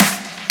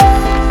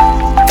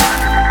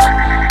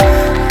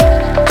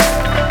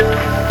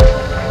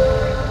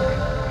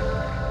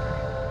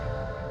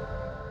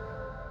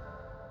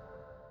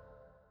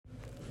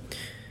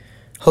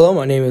Hello,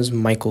 my name is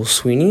Michael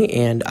Sweeney,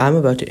 and I'm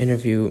about to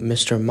interview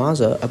Mr.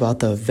 Mazza about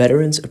the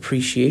Veterans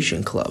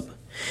Appreciation Club.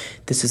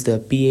 This is the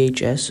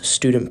BHS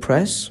Student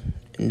Press.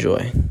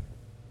 Enjoy.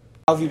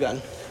 How have you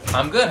been?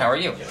 I'm good. How are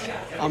you?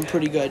 I'm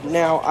pretty good.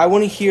 Now, I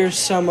want to hear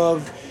some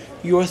of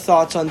your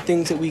thoughts on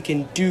things that we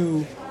can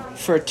do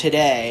for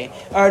today,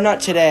 or not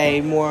today,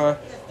 more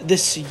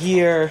this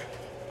year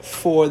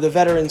for the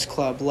Veterans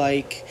Club,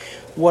 like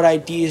what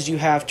ideas you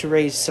have to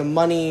raise some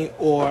money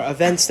or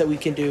events that we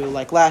can do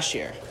like last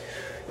year.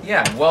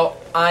 Yeah, well,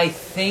 I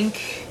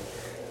think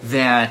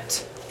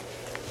that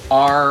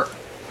our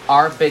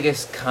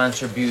biggest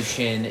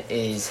contribution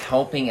is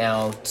helping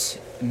out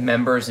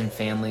members and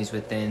families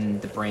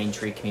within the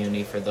Braintree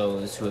community for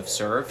those who have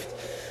served.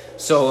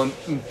 So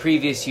in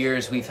previous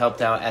years, we've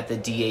helped out at the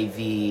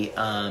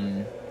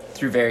DAV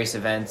through various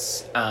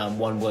events.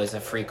 One was a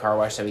free car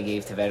wash that we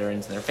gave to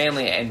veterans and their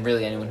family, and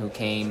really anyone who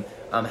came,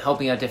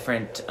 helping out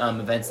different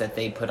events that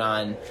they put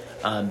on,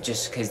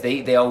 just because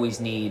they always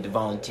need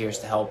volunteers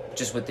to help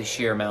just with the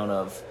sheer amount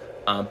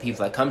of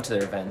people that come to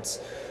their events.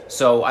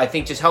 So I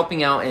think just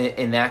helping out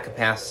in that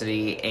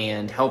capacity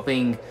and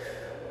helping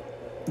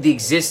the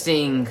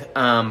existing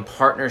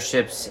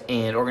partnerships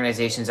and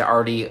organizations that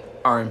already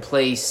are in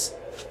place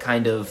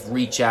kind of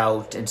reach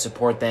out and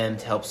support them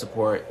to help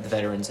support the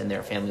veterans and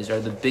their families are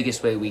the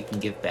biggest way we can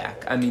give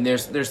back. I mean,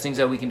 there's things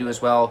that we can do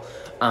as well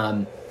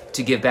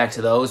to give back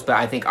to those, but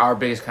I think our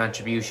biggest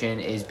contribution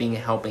is being a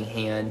helping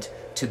hand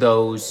to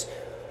those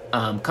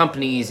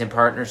companies and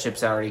partnerships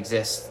that already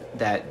exist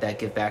that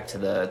give back to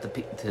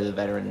the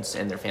veterans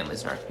and their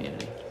families in our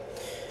community.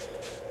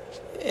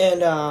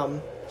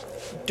 And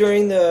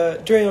during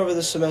over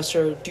the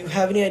semester, do you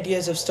have any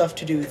ideas of stuff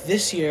to do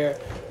this year,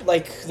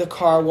 like the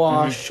car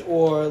wash,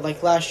 or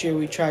like last year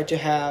we tried to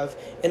have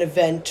an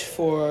event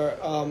for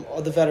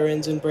all the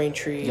veterans in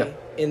Braintree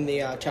in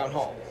the town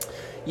hall?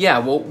 Yeah,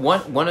 well,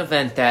 one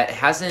event that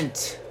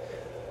hasn't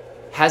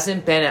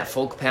been at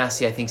full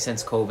capacity, I think,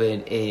 since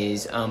COVID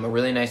is a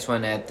really nice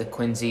one at the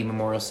Quincy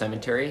Memorial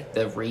Cemetery,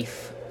 the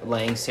wreath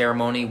laying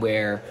ceremony,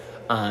 where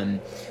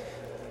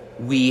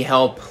we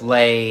help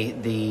lay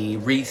the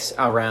wreaths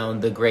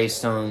around the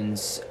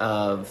gravestones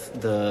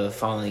of the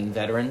fallen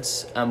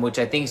veterans, which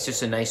I think is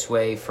just a nice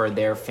way for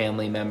their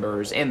family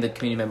members and the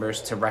community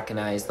members to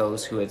recognize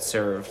those who had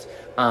served.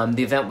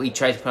 The event we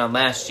tried to put on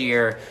last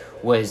year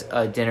was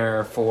a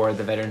dinner for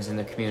the veterans in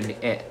the community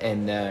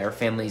and their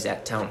families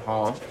at Town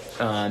Hall,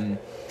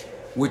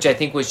 which I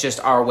think was just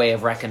our way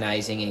of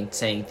recognizing and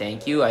saying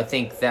thank you. I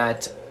think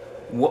that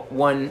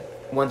one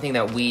thing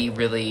that we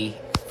really...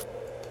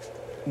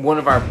 One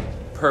of our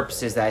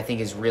purposes that I think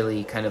is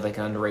really kind of like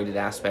an underrated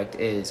aspect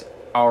is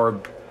our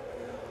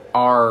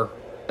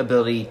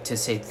ability to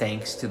say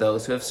thanks to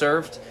those who have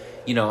served.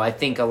 You know, I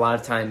think a lot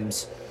of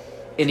times,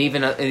 and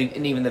even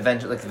the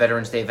event like the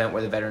Veterans Day event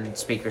where the veteran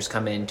speakers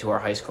come into our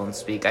high school and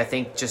speak, I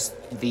think just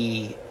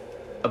the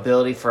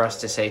ability for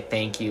us to say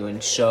thank you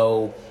and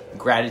show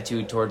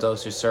gratitude towards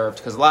those who served,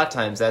 because a lot of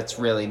times that's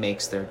really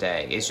makes their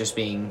day. It's just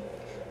being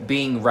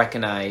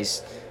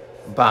recognized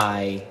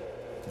by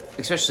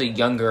especially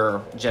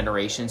younger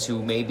generations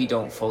who maybe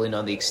don't fully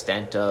know the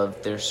extent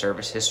of their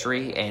service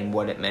history and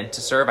what it meant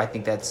to serve. I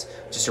think that's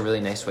just a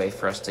really nice way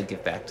for us to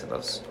give back to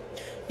those.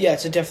 Yeah,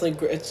 it's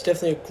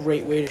definitely a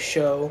great way to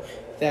show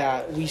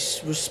that we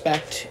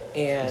respect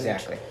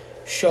and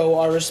show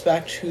our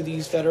respect to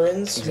these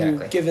veterans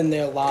who've given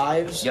their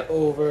lives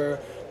over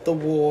the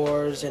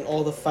wars and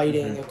all the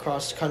fighting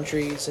across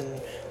countries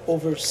and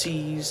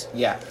overseas.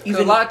 Yeah,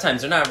 even a lot of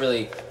times they're not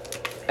really,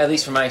 at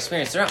least from my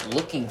experience, they're not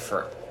looking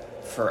for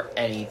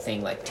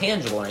anything like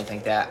tangible or anything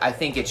like that. I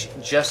think it's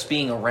just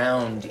being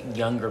around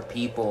younger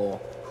people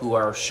who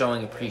are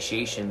showing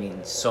appreciation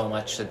means so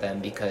much to them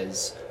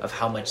because of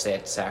how much they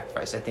had to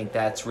sacrifice. I think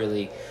that's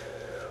really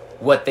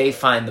what they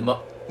find the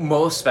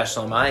most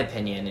special, in my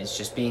opinion, is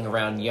just being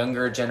around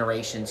younger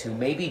generations who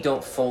maybe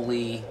don't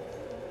fully,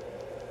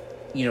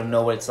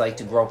 know what it's like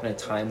to grow up in a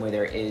time where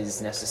there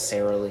is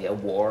necessarily a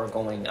war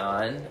going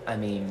on. I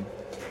mean,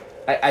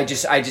 I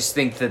just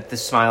think that the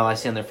smile I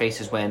see on their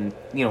faces when,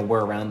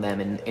 we're around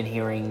them and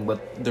hearing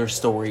what their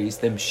stories,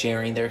 them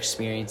sharing their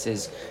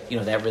experiences,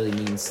 that really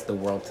means the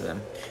world to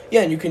them.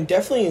 Yeah, and you can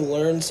definitely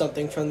learn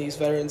something from these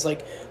veterans.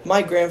 Like,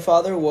 my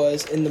grandfather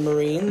was in the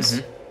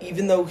Marines.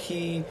 Even though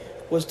he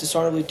was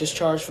dishonorably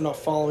discharged for not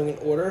following an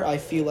order, I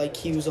feel like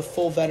he was a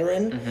full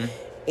veteran.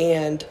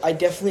 And I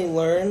definitely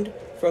learned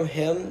from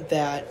him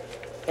that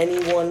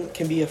anyone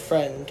can be a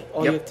friend.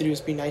 All you have to do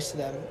is be nice to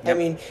them. I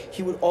mean,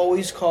 he would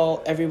always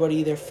call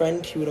everybody their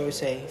friend. He would always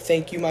say,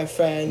 "Thank you, my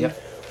friend."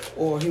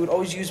 Or he would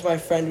always use my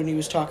friend when he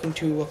was talking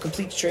to a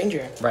complete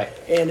stranger. Right.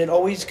 And it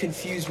always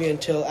confused me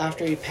until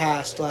after he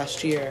passed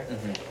last year.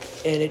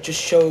 And it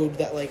just showed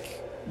that, like,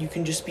 you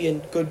can just be a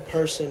good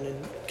person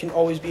and can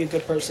always be a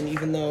good person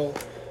even though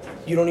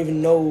you don't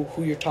even know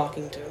who you're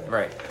talking to.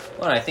 Right.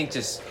 Well, I think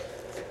just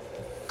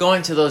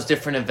going to those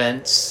different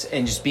events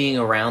and just being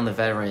around the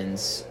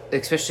veterans,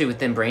 especially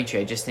within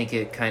Braintree, I just think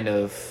it kind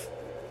of,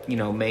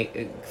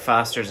 it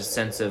fosters a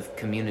sense of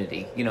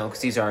community, because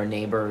these are our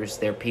neighbors.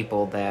 They're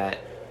people that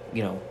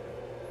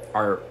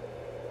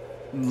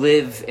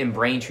live in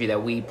Braintree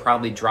that we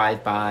probably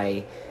drive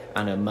by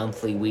on a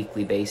monthly,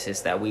 weekly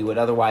basis that we would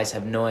otherwise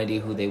have no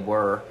idea who they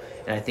were.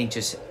 And I think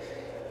just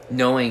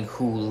knowing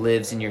who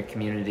lives in your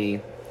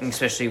community,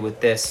 especially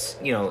with this,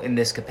 in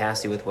this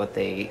capacity with what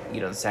they,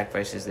 the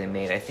sacrifices they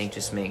made, I think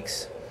just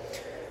makes,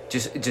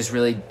 just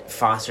really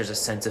fosters a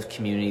sense of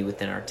community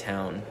within our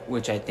town,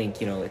 which I think,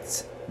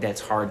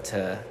 that's hard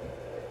to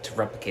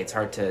replicate.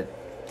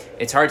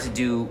 It's hard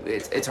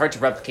to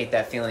replicate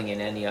that feeling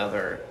in any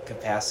other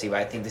capacity, but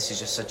I think this is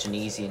just such an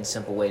easy and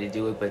simple way to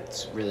do it, but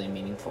it's really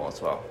meaningful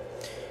as well.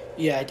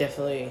 Yeah, I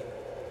definitely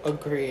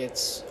agree.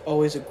 It's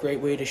always a great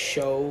way to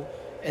show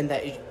and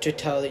to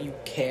tell that you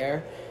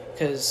care,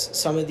 because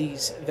some of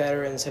these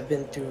veterans have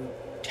been through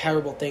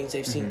terrible things.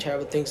 They've seen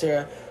terrible things. There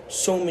are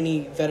so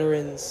many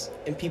veterans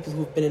and people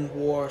who've been in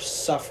war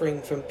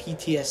suffering from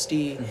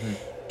PTSD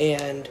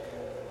and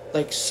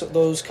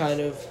those kind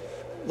of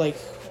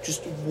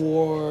just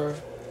war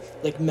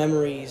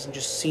memories, and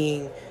just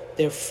seeing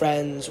their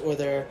friends or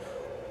their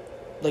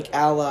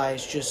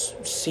allies,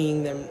 just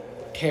seeing them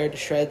tear to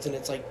shreds, and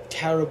it's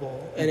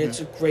terrible. And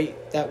it's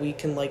great that we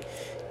can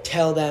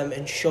tell them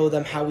and show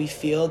them how we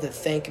feel, to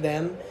thank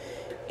them,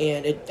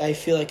 and I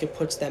feel like it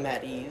puts them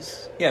at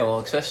ease. Yeah, well,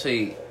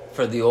 especially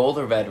for the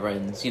older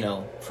veterans,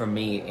 for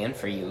me and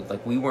for you,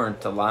 we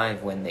weren't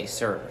alive when they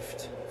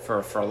served,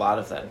 for a lot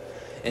of them.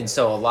 And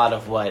so a lot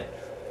of what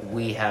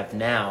we have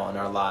now in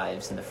our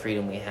lives and the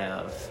freedom we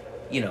have,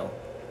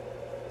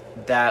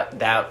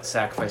 that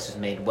sacrifice was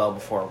made well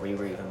before we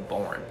were even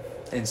born.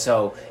 And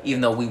so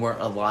even though we weren't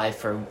alive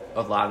for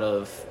a lot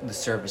of the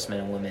servicemen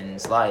and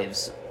women's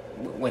lives,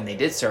 when they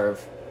did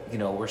serve,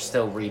 we're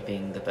still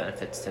reaping the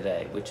benefits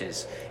today, which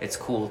is, it's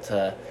cool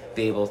to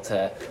be able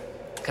to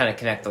kind of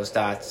connect those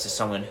dots to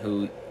someone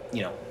who,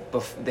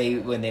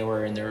 when they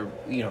were in their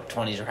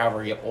 20s or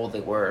however old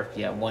they were,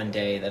 one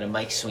day that a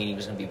Mike Sweeney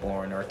was going to be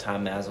born, or a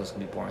Tom Mazza was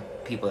going to be born.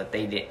 People that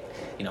they did,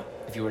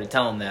 if you were to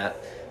tell them that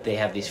they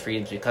have these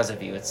freedoms because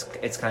of you,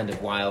 it's kind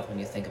of wild when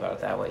you think about it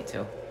that way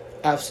too.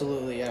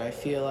 Absolutely, yeah. I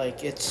feel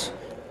like it's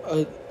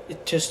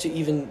just to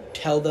even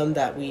tell them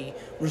that we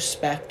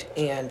respect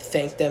and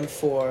thank them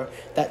for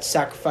that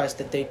sacrifice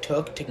that they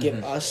took to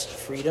give us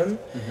freedom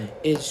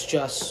is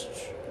just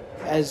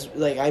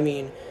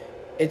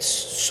it's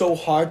so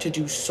hard to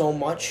do so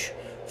much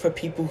for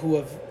people who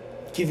have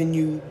given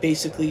you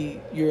basically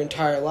your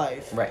entire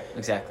life. Right,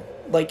 exactly.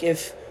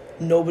 If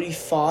nobody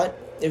fought,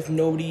 if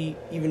nobody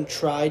even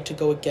tried to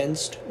go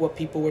against what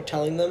people were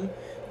telling them,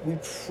 we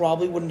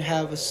probably wouldn't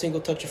have a single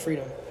touch of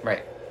freedom.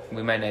 Right.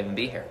 We might not even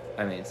be here.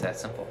 It's that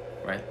simple,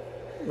 right?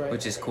 Right.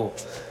 Which is cool.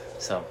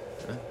 So,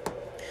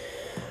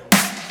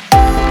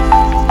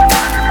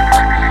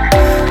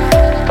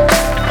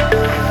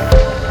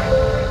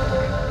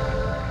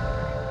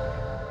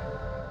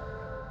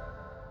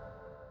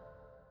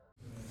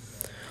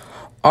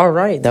 All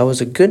right, that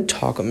was a good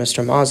talk with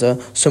Mr.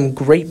 Mazza. Some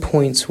great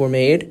points were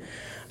made.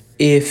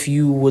 If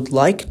you would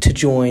like to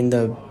join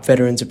the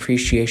Veterans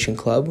Appreciation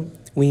Club,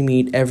 we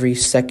meet every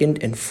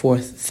second and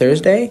fourth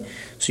Thursday,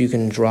 so you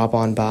can drop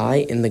on by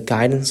in the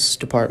guidance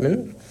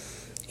department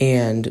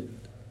and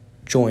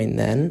join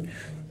then.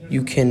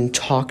 You can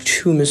talk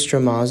to Mr.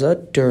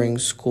 Mazza during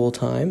school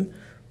time.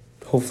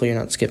 Hopefully you're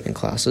not skipping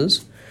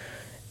classes.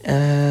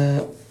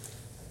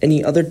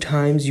 Any other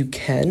times you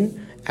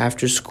can,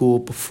 after school,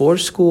 before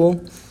school,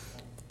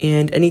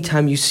 and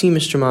anytime you see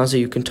Mr. Mazza,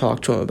 you can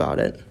talk to him about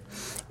it.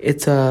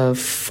 It's a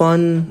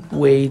fun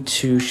way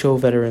to show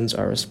veterans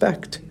our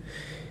respect.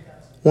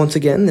 Once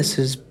again, this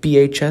is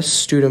BHS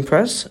Student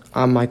Press.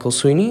 I'm Michael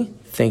Sweeney.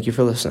 Thank you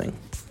for listening.